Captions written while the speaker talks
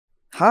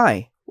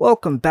Hi,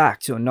 welcome back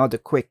to another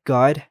quick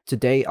guide.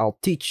 Today I'll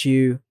teach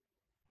you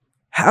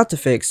how to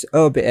fix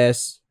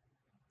OBS,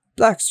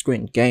 black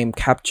screen game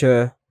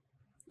capture,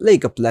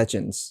 League of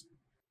Legends.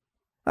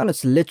 And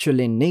it's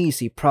literally an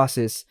easy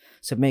process,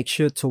 so make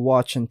sure to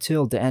watch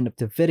until the end of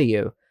the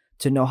video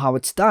to know how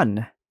it's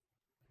done.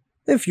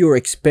 If you're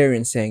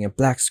experiencing a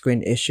black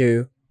screen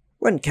issue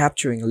when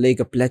capturing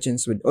League of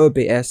Legends with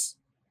OBS,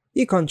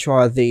 you can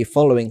try the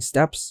following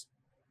steps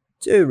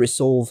to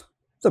resolve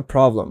the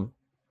problem.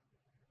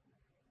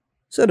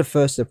 So the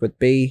first step would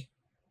be,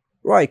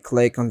 right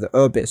click on the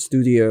OBS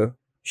Studio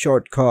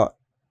shortcut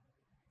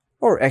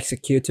or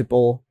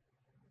executable,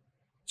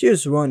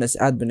 choose Run as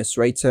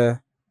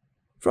Administrator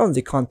from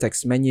the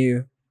context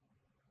menu,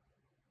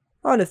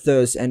 and if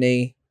there's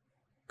any,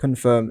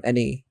 confirm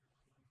any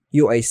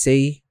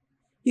UAC,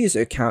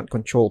 user account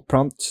control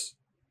prompts.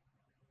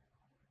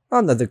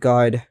 Another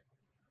guide,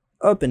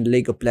 open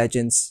League of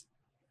Legends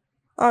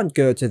and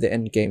go to the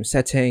in-game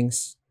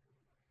settings,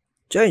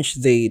 change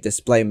the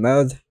display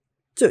mode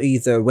to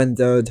either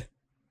windowed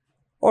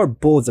or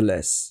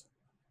borderless.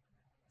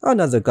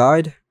 Another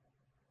guide.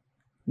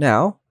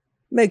 Now,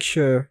 make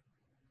sure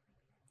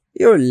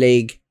your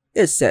league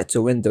is set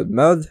to windowed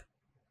mode,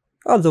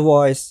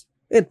 otherwise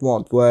it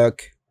won't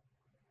work.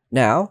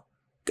 Now,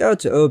 go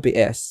to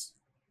OBS.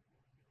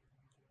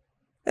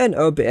 In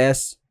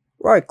OBS,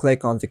 right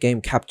click on the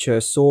game capture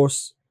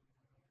source,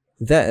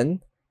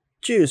 then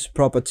choose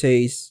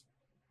Properties.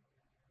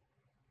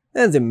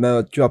 In the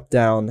Mode drop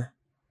down,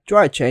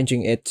 try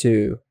changing it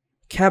to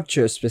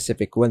Capture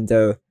Specific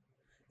Window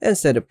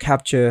instead of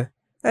Capture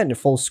and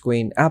Full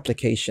Screen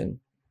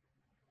Application.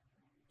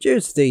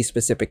 Choose the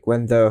specific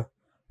window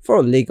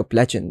for League of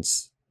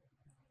Legends.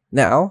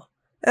 Now,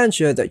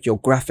 ensure that your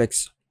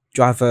graphics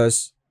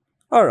drivers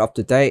are up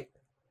to date.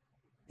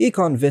 You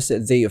can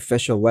visit the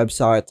official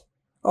website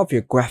of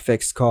your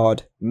graphics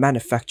card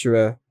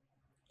manufacturer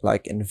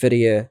like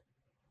Nvidia,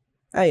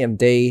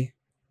 AMD,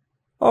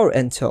 or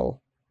Intel,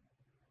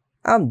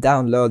 and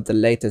download the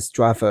latest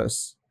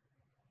drivers.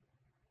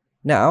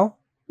 Now,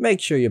 make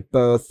sure you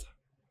both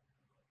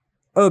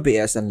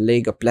OBS and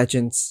League of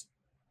Legends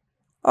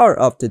are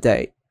up to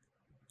date.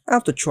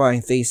 After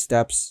trying these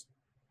steps,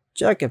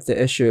 check if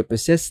the issue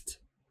persists.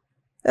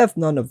 If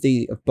none of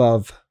the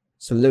above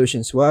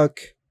solutions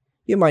work,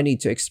 you might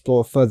need to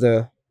explore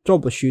further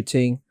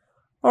troubleshooting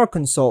or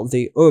consult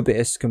the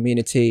OBS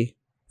community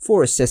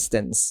for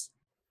assistance.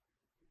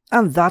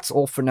 And that's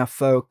all for now,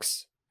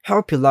 folks.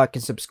 Hope you like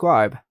and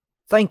subscribe.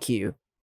 Thank you.